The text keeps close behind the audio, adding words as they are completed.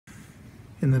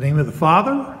In the name of the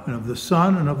Father, and of the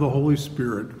Son, and of the Holy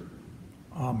Spirit.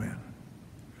 Amen.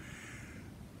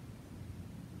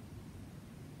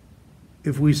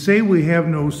 If we say we have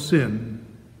no sin,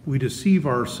 we deceive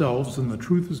ourselves, and the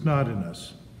truth is not in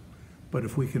us. But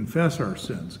if we confess our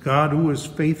sins, God, who is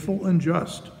faithful and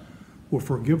just, will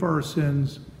forgive our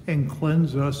sins and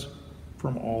cleanse us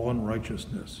from all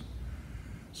unrighteousness.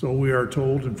 So we are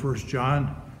told in 1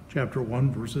 John chapter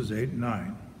 1, verses 8 and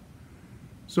 9.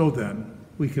 So then,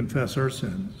 we confess our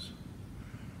sins.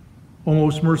 O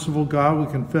most merciful God,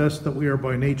 we confess that we are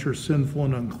by nature sinful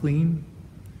and unclean.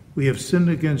 We have sinned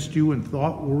against you in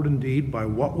thought, word, and deed, by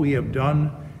what we have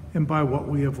done and by what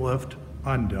we have left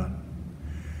undone.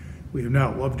 We have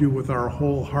not loved you with our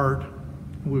whole heart,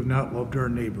 and we have not loved our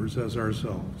neighbors as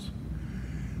ourselves.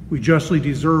 We justly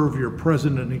deserve your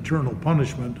present and eternal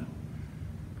punishment,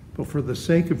 but for the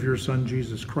sake of your Son,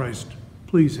 Jesus Christ,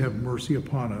 please have mercy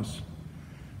upon us.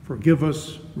 Forgive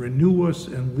us, renew us,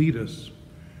 and lead us,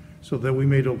 so that we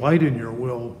may delight in your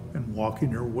will and walk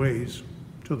in your ways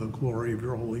to the glory of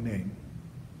your holy name.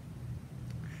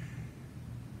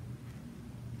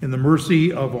 In the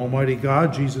mercy of Almighty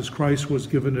God, Jesus Christ was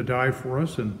given to die for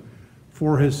us, and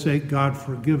for his sake, God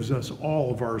forgives us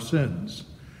all of our sins.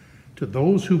 To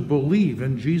those who believe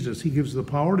in Jesus, he gives the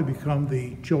power to become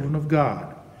the children of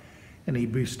God, and he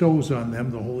bestows on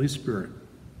them the Holy Spirit.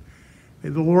 May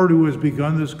the Lord, who has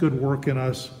begun this good work in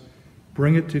us,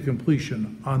 bring it to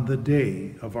completion on the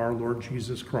day of our Lord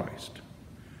Jesus Christ.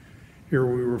 Here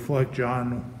we reflect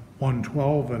John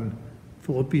 1:12 and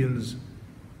Philippians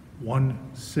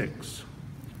 1:6.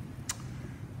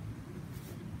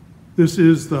 This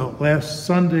is the last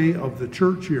Sunday of the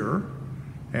church year,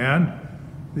 and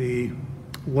the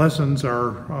lessons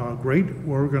are great.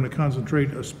 We're going to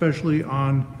concentrate especially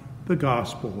on the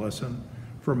gospel lesson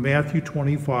from Matthew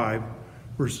 25,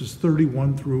 verses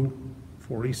 31 through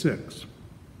 46.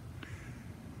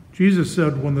 Jesus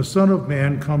said, "When the Son of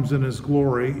Man comes in his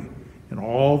glory and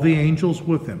all the angels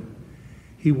with him,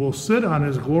 he will sit on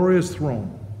his glorious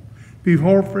throne.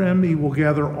 Before him he will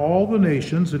gather all the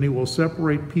nations, and he will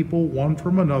separate people one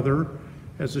from another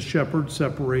as a shepherd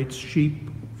separates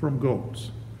sheep from goats.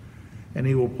 And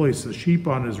he will place the sheep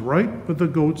on his right, but the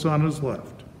goats on his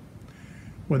left.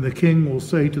 When the king will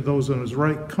say to those on his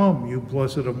right, 'Come, you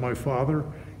blessed of my Father,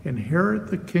 inherit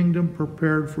the kingdom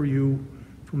prepared for you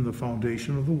from the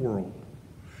foundation of the world.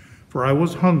 For I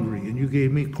was hungry, and you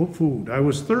gave me food. I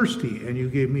was thirsty, and you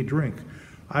gave me drink.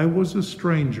 I was a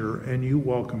stranger, and you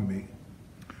welcomed me.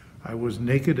 I was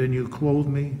naked, and you clothed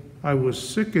me. I was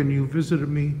sick, and you visited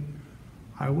me.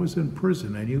 I was in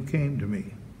prison, and you came to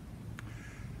me.'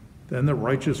 Then the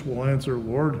righteous will answer,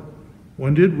 'Lord,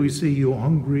 when did we see you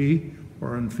hungry,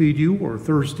 or and feed you, or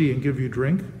thirsty and give you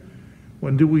drink?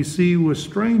 When did we see you a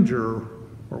stranger,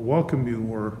 or welcome you,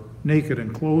 or naked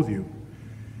and clothe you?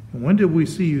 And when did we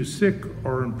see you sick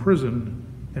or in prison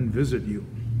and visit you?'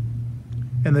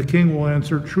 And the king will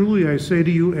answer, 'Truly I say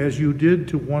to you, as you did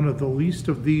to one of the least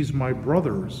of these my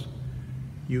brothers,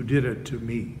 you did it to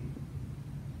me.'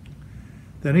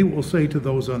 Then he will say to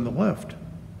those on the left,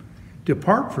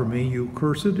 'Depart from me, you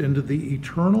cursed, into the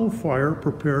eternal fire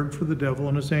prepared for the devil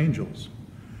and his angels.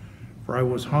 For I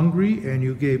was hungry, and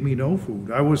you gave me no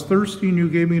food. I was thirsty, and you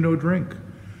gave me no drink.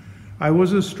 I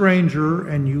was a stranger,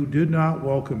 and you did not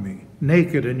welcome me.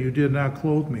 Naked, and you did not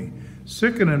clothe me.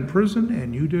 Sick and in prison,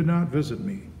 and you did not visit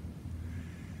me.'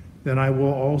 Then they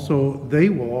will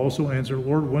also answer,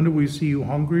 'Lord, when did we see you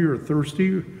hungry or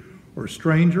thirsty or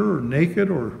stranger or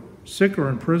naked or sick or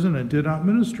in prison and did not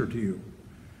minister to you?'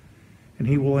 And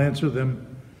he will answer them,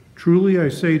 'Truly I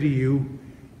say to you,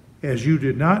 as you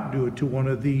did not do it to one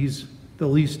of these, the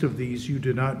least of these, you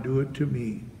did not do it to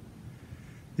me.'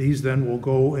 These then will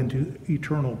go into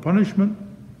eternal punishment,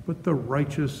 but the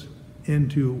righteous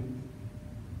into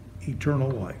eternal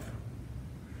life."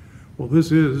 Well,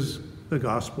 this is the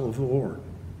gospel of the Lord.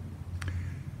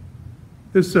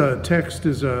 This text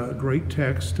is a great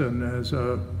text and is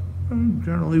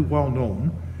generally well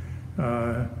known.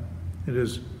 It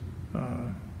is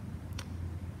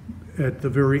at the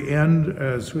very end,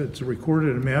 as it's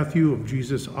recorded in Matthew, of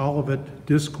Jesus' Olivet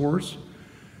Discourse.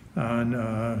 And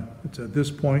it's at this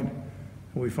point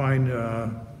we find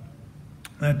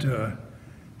that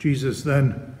Jesus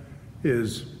then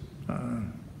is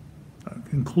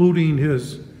concluding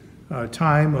his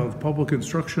time of public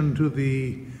instruction to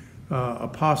the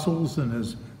apostles and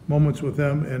his moments with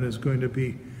them, and is going to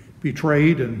be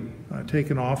betrayed and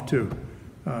taken off to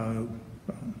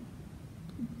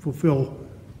fulfill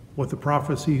what the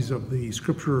prophecies of the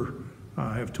Scripture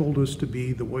have told us to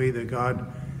be the way that God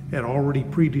had already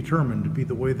predetermined to be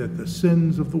the way that the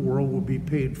sins of the world will be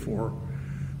paid for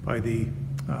by the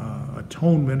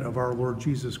atonement of our Lord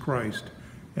Jesus Christ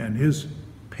and his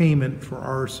payment for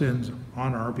our sins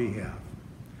on our behalf.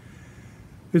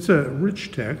 It's a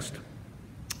rich text,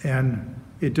 and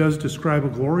it does describe a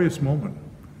glorious moment,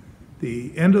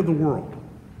 the end of the world.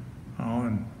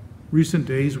 In recent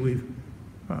days, we've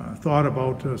thought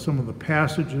about some of the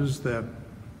passages that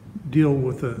deal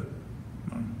with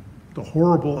the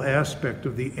horrible aspect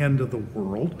of the end of the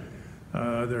world.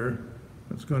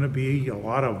 There's going to be a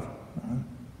lot of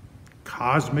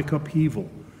cosmic upheaval.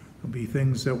 There'll be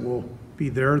things that will be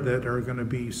there that are going to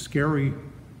be scary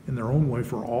in their own way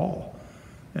for all.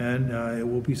 And it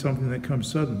will be something that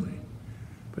comes suddenly.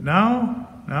 But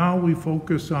now we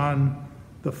focus on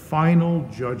the final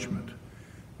judgment.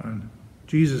 And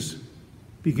Jesus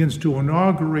begins to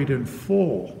inaugurate in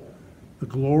full the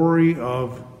glory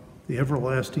of the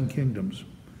everlasting kingdoms,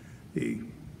 the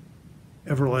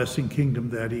everlasting kingdom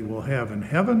that he will have in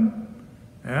heaven,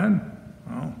 and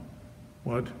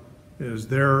what is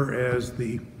there as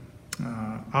the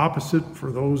opposite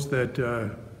for those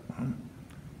that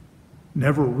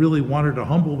never really wanted to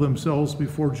humble themselves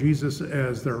before Jesus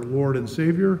as their Lord and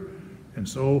Savior, and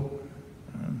so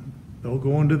they'll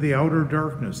go into the outer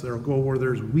darkness. They'll go where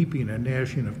there's weeping and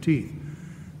gnashing of teeth.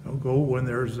 They'll go when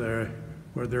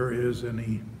where there is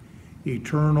an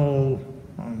eternal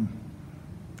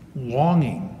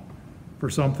longing for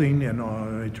something and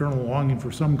eternal longing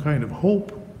for some kind of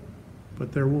hope,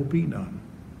 but there will be none.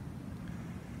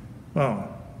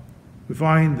 Well, we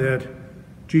find that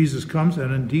Jesus comes,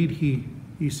 and indeed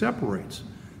he separates.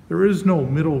 There is no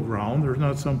middle ground. There's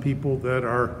not some people that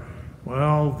are,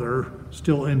 well, they're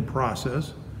still in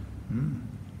process.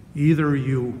 Either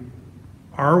you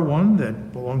are one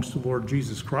that belongs to Lord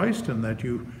Jesus Christ and that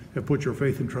you have put your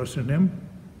faith and trust in him,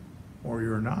 or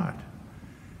you're not.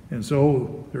 And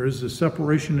so there is a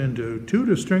separation into two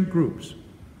distinct groups: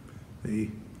 the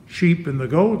sheep and the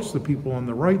goats, the people on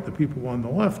the right, the people on the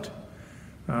left.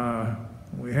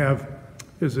 We have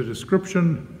is a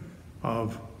description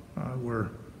of where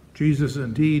Jesus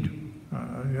indeed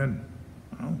again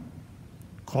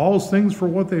calls things for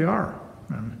what they are.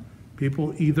 And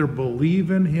people either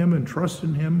believe in him and trust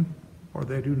in him, or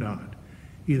they do not.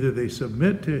 Either they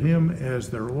submit to him as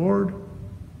their Lord,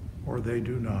 or they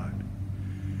do not.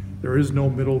 There is no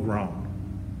middle ground.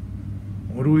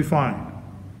 What do we find?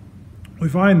 We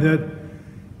find that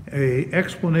an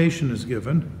explanation is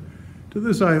given. To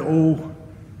this I owe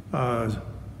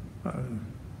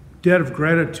debt of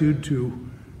gratitude to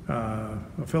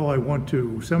a fellow I went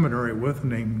to seminary with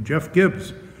named Jeff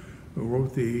Gibbs, who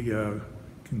wrote the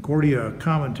Concordia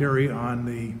commentary on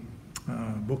the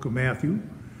book of Matthew.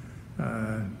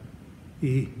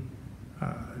 He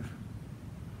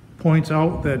points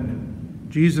out that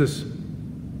Jesus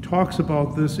talks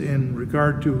about this in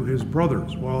regard to his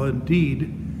brothers, while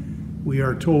indeed we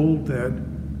are told that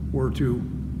we're to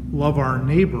love our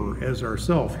neighbor as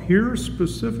ourselves. Here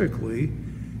specifically,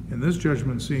 in this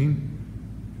judgment scene,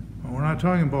 we're not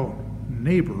talking about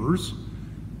neighbors,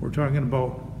 we're talking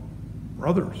about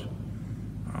brothers.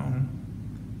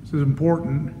 This is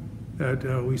important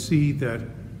that we see that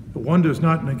the one does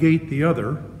not negate the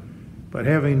other, but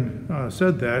having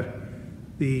said that,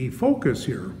 the focus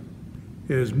here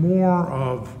is more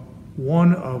of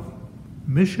one of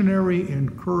missionary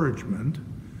encouragement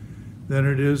than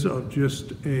it is of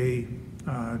just a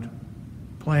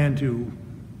plan to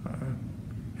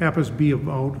have us be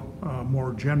about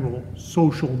more general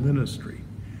social ministry.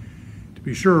 To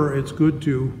be sure, it's good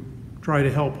to try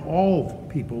to help all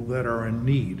people that are in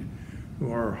need,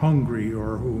 who are hungry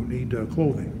or who need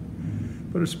clothing.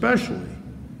 But especially,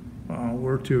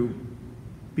 we're to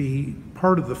be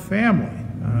part of the family.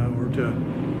 We're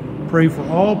to pray for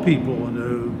all people and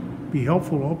to be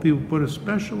helpful to all people, but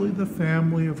especially the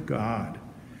family of God.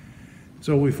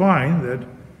 So we find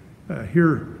that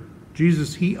here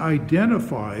Jesus, he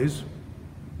identifies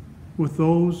with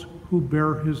those who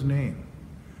bear his name.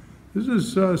 This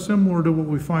is similar to what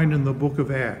we find in the book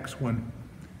of Acts when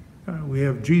we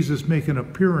have Jesus make an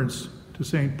appearance to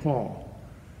St. Paul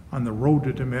on the road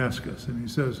to Damascus, and he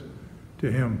says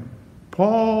to him,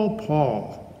 "Paul,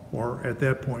 Paul," or at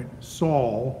that point,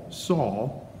 "Saul,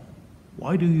 Saul,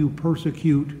 why do you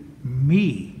persecute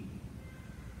me?"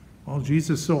 Well,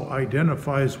 Jesus so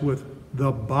identifies with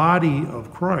the body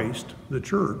of Christ, the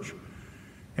church,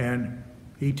 and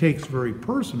he takes very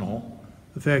personal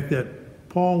the fact that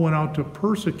Paul went out to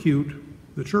persecute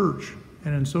the church,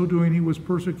 and in so doing he was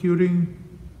persecuting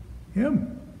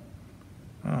him.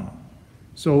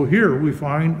 So here we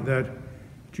find that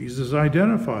Jesus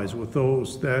identifies with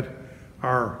those that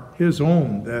are his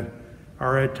own, that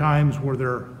are at times where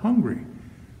they're hungry.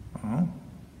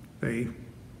 they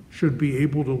should be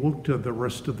able to look to the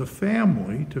rest of the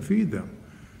family to feed them.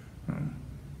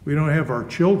 We don't have our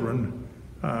children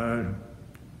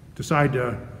decide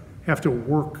to have to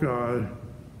work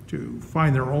to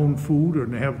find their own food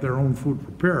and have their own food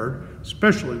prepared,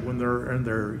 especially when they're in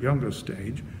their youngest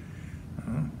stage.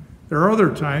 There are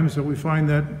other times that we find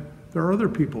that there are other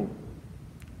people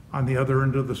on the other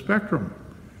end of the spectrum.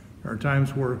 There are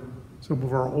times where some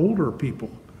of our older people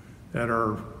that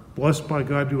are blessed by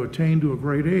God to attain to a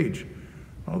great age,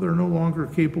 well, they're no longer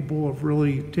capable of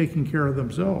really taking care of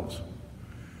themselves.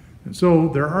 And so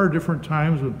there are different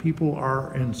times when people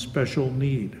are in special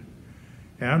need,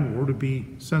 and we're to be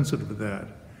sensitive to that.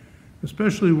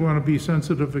 Especially we want to be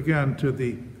sensitive again to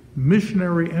the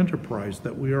missionary enterprise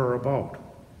that we are about.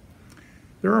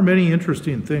 There are many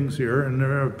interesting things here, and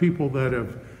there are people that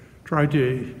have tried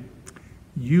to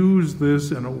use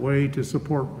this in a way to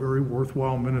support very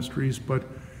worthwhile ministries, but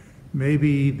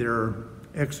maybe their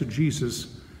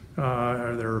exegesis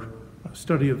or their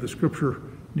study of the scripture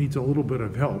needs a little bit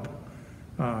of help.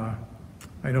 I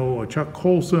know Chuck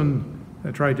Colson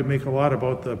tried to make a lot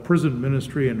about the prison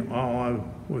ministry, and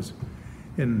was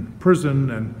in prison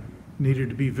and needed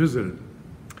to be visited.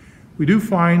 We do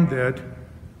find that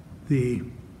the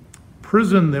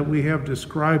prison that we have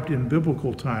described in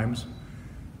biblical times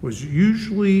was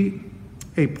usually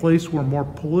a place where more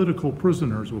political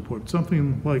prisoners were put,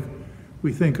 something like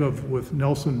we think of with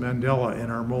Nelson Mandela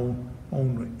in our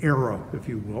own era, if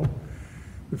you will.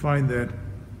 We find that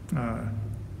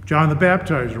John the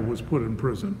Baptizer was put in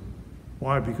prison.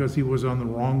 Why? Because he was on the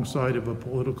wrong side of a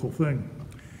political thing.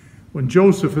 When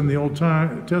Joseph in the Old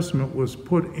Testament was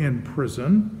put in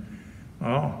prison,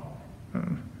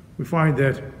 we find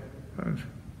that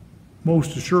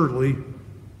most assuredly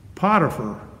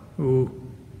Potiphar, who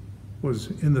was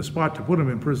in the spot to put him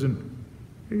in prison,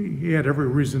 he had every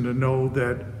reason to know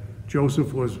that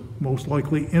Joseph was most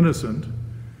likely innocent,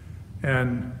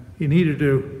 and he needed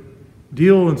to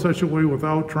deal in such a way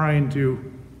without trying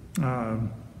to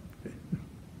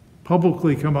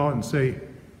publicly come out and say,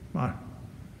 my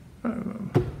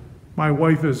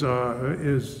wife is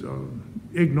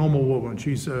ignoble woman.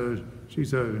 She's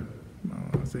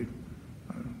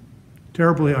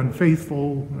terribly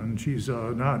unfaithful, and she's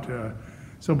not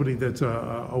somebody that's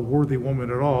a worthy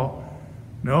woman at all.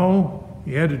 No,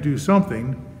 he had to do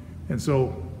something, and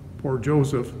so poor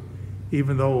Joseph,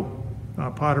 even though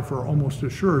Potiphar almost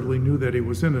assuredly knew that he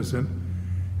was innocent,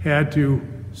 had to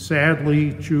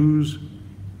sadly choose,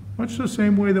 much the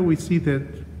same way that we see that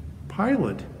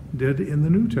Pilate did in the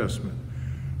New Testament,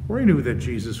 where he knew that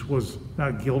Jesus was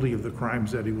not guilty of the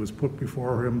crimes that he was put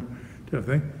before him, type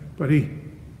thing, but he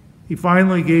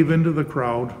finally gave in to the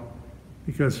crowd,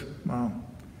 because, well,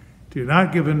 to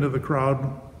not give in to the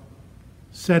crowd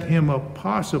set him up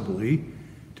possibly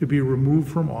to be removed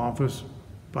from office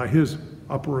by his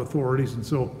upper authorities. And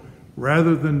so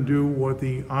rather than do what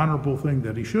the honorable thing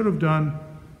that he should have done,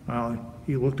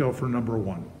 he looked out for number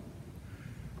one.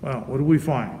 Well, what do we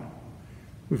find?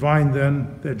 We find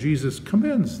then that Jesus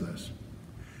commends this.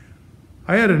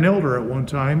 I had an elder at one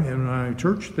time in my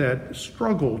church that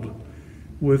struggled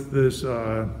with this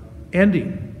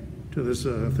ending to this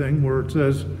thing where it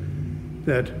says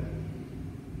that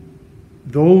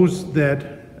those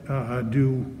that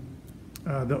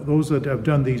those that have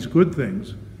done these good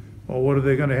things, well, what are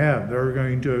they going to have? They're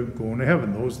going to go into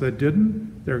heaven. Those that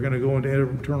didn't, they're going to go into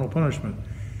eternal punishment.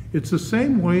 It's the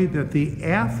same way that the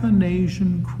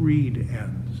Athanasian Creed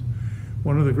ends.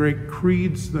 One of the great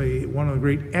creeds, one of the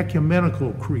great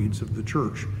ecumenical creeds of the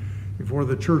church. Before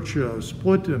the church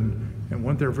split and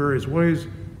went their various ways,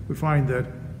 we find that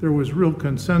there was real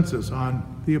consensus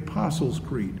on the Apostles'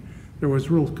 Creed. There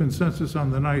was real consensus on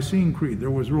the Nicene Creed.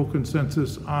 There was real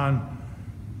consensus on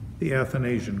the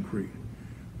Athanasian Creed,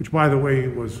 which, by the way,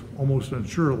 was almost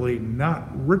assuredly not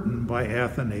written by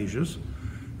Athanasius,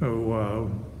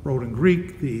 who wrote in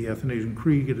Greek. The Athanasian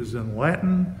Creed is in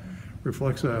Latin,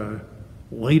 reflects a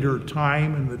later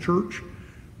time in the church,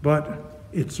 but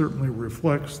it certainly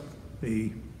reflects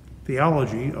the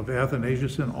theology of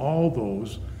Athanasius and all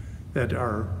those that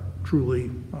are truly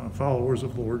followers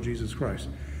of the Lord Jesus Christ.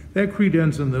 That creed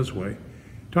ends in this way,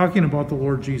 talking about the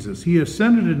Lord Jesus. He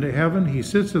ascended into heaven. He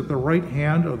sits at the right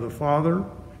hand of the Father,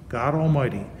 God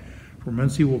Almighty, from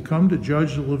whence he will come to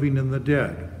judge the living and the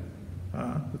dead.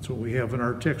 That's what we have in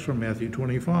our text from Matthew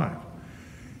 25.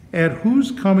 At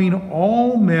whose coming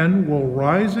all men will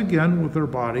rise again with their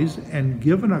bodies and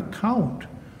give an account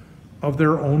of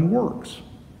their own works.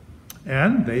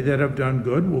 And they that have done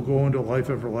good will go into life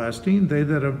everlasting, they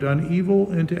that have done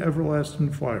evil into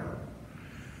everlasting fire.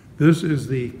 This is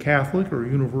the Catholic or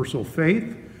universal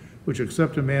faith, which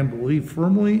except a man believe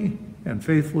firmly and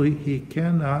faithfully, he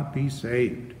cannot be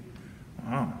saved.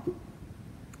 Wow.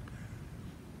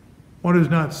 One is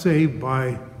not saved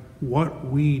by what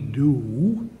we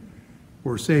do.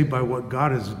 We're saved by what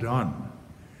God has done.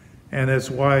 And that's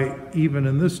why even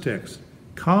in this text,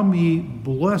 come ye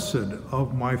blessed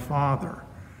of my Father.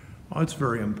 Well, it's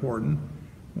very important.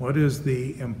 What is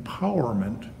the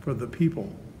empowerment for the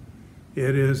people?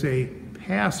 It is a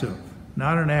passive,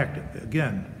 not an active.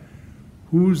 Again,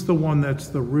 who's the one that's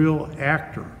the real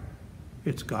actor?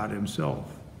 It's God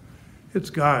himself. It's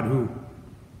God who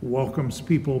welcomes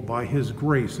people by his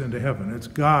grace into heaven. It's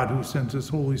God who sends his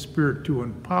Holy Spirit to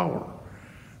empower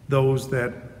those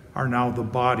that are now the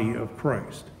body of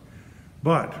Christ.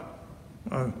 But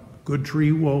a good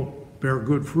tree will bear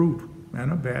good fruit,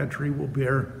 and a bad tree will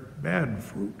bear bad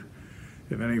fruit,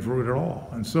 if any fruit at all.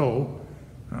 And so,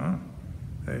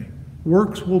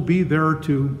 works will be there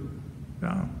to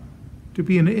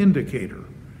be an indicator.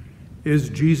 Is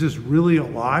Jesus really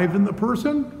alive in the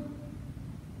person,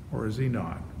 or is he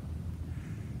not?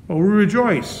 Well, we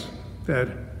rejoice that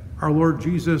our Lord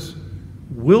Jesus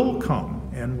will come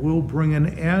and will bring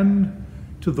an end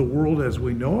to the world as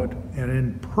we know it, and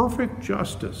in perfect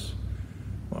justice,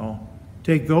 well,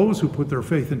 take those who put their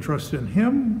faith and trust in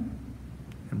him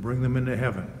and bring them into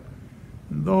heaven.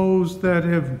 And those that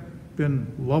have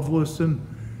been loveless and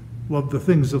love the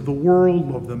things of the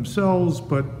world, love themselves,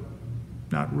 but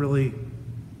not really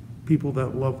people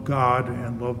that love God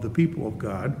and love the people of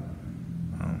God,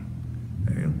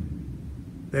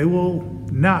 they will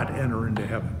not enter into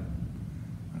heaven.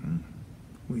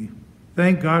 We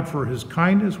thank God for his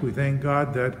kindness. We thank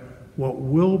God that what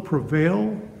will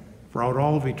prevail throughout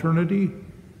all of eternity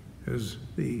is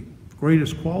the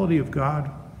greatest quality of God,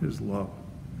 his love.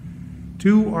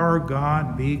 To our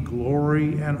God be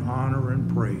glory and honor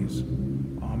and praise.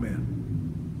 Amen.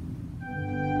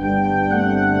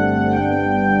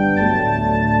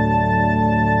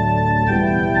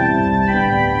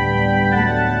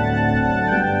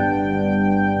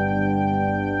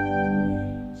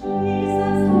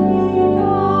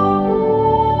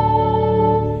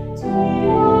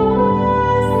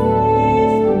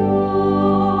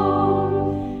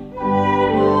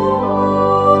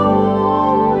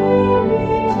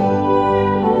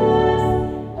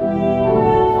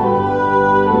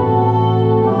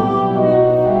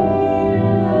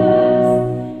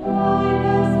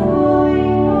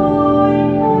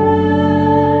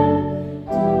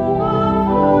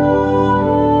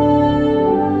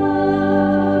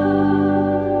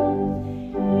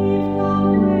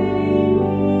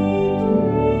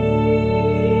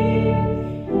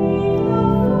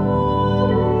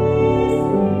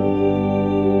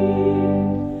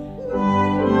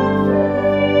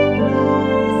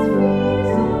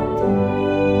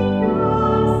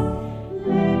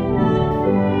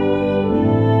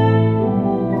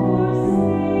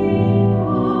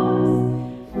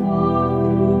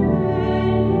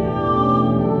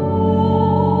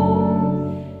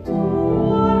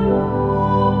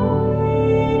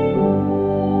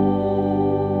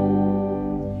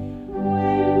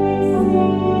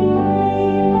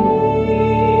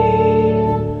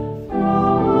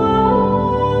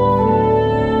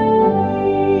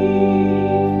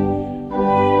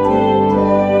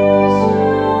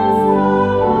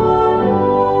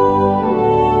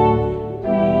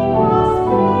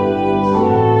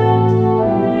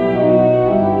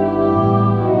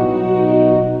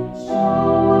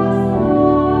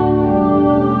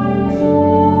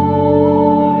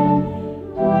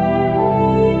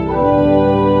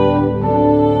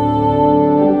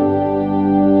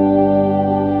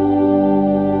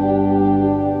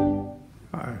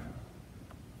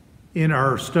 In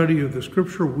our study of the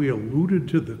scripture, we alluded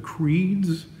to the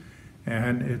creeds,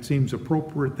 and it seems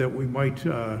appropriate that we might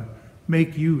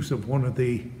make use of one of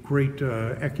the great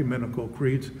ecumenical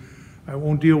creeds. I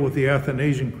won't deal with the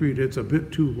Athanasian Creed. It's a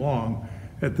bit too long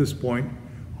at this point,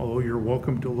 although you're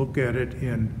welcome to look at it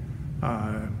in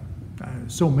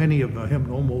so many of the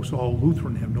hymnals, almost all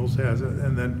Lutheran hymnals has it,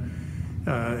 and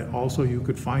then also you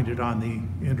could find it on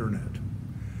the internet.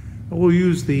 We'll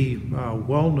use the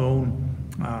well-known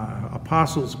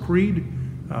Apostles' Creed,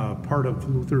 part of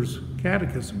Luther's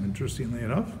Catechism, interestingly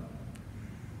enough.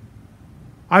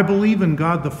 I believe in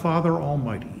God the Father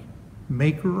Almighty,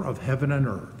 maker of heaven and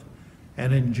earth,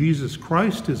 and in Jesus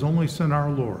Christ, his only Son,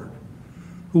 our Lord,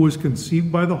 who was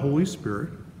conceived by the Holy Spirit,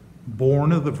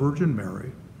 born of the Virgin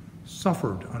Mary,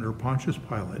 suffered under Pontius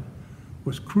Pilate,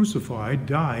 was crucified,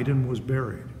 died, and was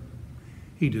buried.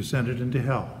 He descended into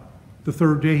hell. The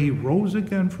third day he rose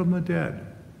again from the dead.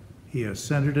 He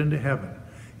ascended into heaven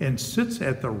and sits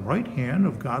at the right hand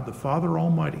of God the Father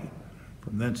Almighty.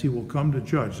 From thence he will come to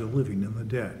judge the living and the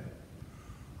dead.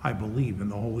 I believe in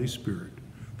the Holy Spirit,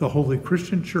 the holy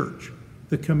Christian church,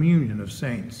 the communion of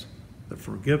saints, the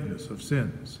forgiveness of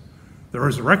sins, the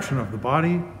resurrection of the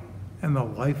body, and the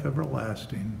life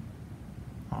everlasting.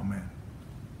 Amen.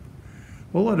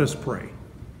 Well, let us pray.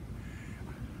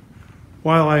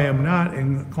 While I am not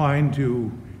inclined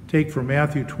to take from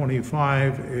Matthew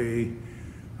 25 a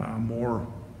more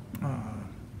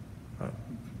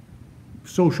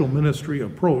social ministry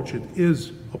approach, it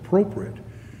is appropriate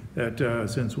that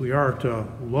since we are to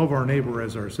love our neighbor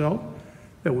as ourselves,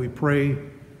 that we pray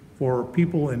for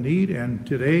people in need. And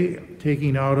today,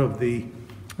 taking out of the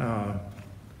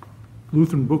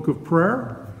Lutheran Book of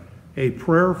Prayer, a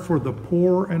prayer for the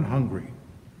poor and hungry.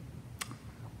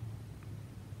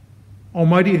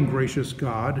 Almighty and gracious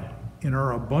God, in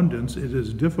our abundance, it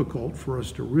is difficult for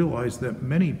us to realize that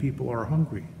many people are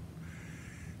hungry.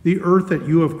 The earth that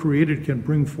you have created can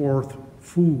bring forth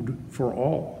food for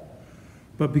all,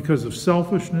 but because of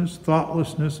selfishness,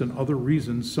 thoughtlessness, and other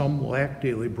reasons, some lack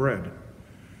daily bread.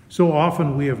 So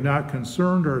often we have not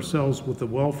concerned ourselves with the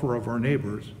welfare of our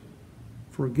neighbors.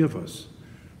 Forgive us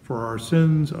for our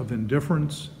sins of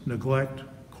indifference, neglect,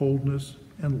 coldness,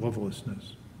 and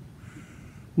lovelessness.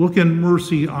 Look in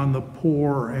mercy on the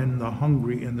poor and the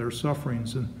hungry in their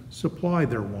sufferings and supply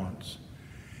their wants.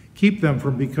 Keep them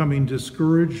from becoming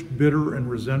discouraged, bitter, and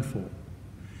resentful.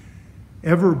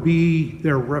 Ever be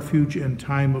their refuge in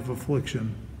time of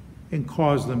affliction and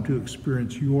cause them to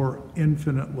experience your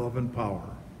infinite love and power.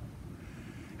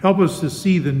 Help us to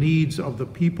see the needs of the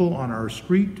people on our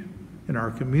street, in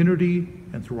our community,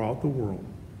 and throughout the world.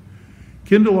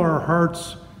 Kindle in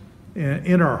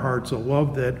our hearts a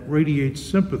love that radiates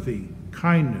sympathy,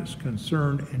 kindness,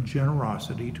 concern, and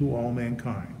generosity to all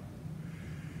mankind.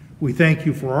 We thank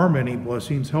you for our many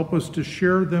blessings. Help us to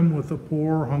share them with the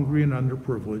poor, hungry, and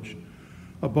underprivileged.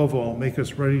 Above all, make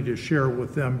us ready to share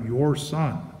with them your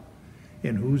Son,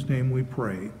 in whose name we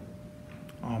pray.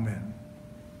 Amen.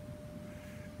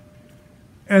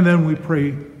 And then we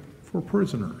pray for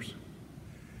prisoners.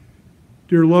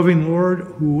 Dear loving Lord,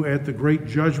 who at the great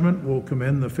judgment will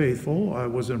commend the faithful, I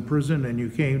was in prison and you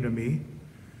came to me.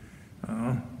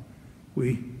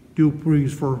 We do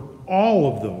please for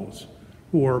all of those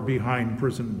who are behind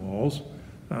prison walls,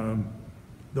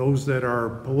 those that are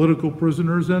political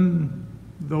prisoners and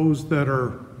those that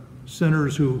are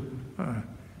sinners who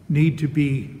need to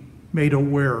be made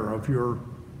aware of your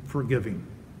forgiving.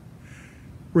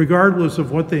 Regardless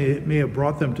of what they may have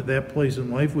brought them to that place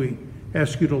in life, we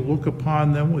ask you to look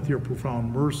upon them with your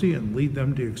profound mercy and lead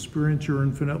them to experience your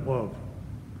infinite love.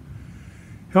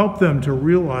 Help them to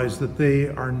realize that they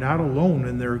are not alone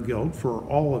in their guilt, for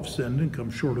all have sinned and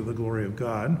come short of the glory of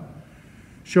God.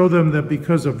 Show them that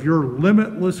because of your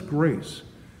limitless grace,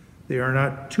 they are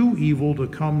not too evil to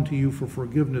come to you for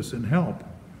forgiveness and help,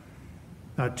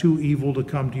 not too evil to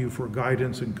come to you for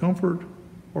guidance and comfort,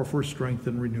 or for strength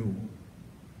and renewal.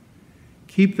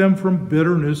 Keep them from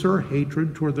bitterness or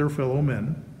hatred toward their fellow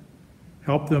men.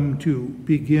 Help them to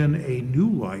begin a new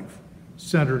life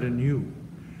centered in you.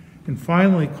 And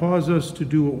finally, cause us to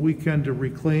do what we can to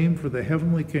reclaim for the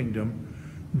heavenly kingdom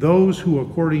those who,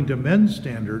 according to men's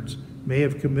standards, may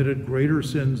have committed greater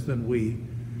sins than we,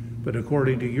 but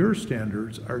according to your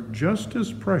standards are just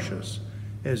as precious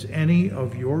as any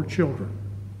of your children.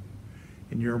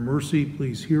 In your mercy,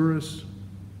 please hear us.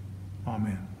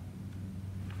 Amen.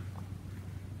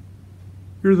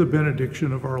 Hear the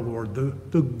benediction of our Lord,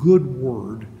 the good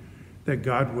word that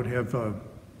God would have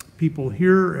people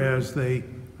hear as they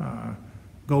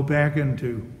go back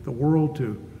into the world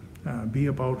to be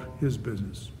about his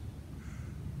business.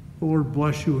 The Lord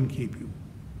bless you and keep you.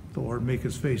 The Lord make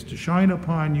his face to shine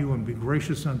upon you and be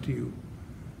gracious unto you.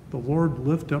 The Lord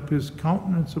lift up his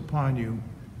countenance upon you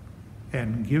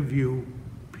and give you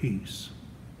peace.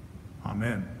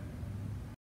 Amen.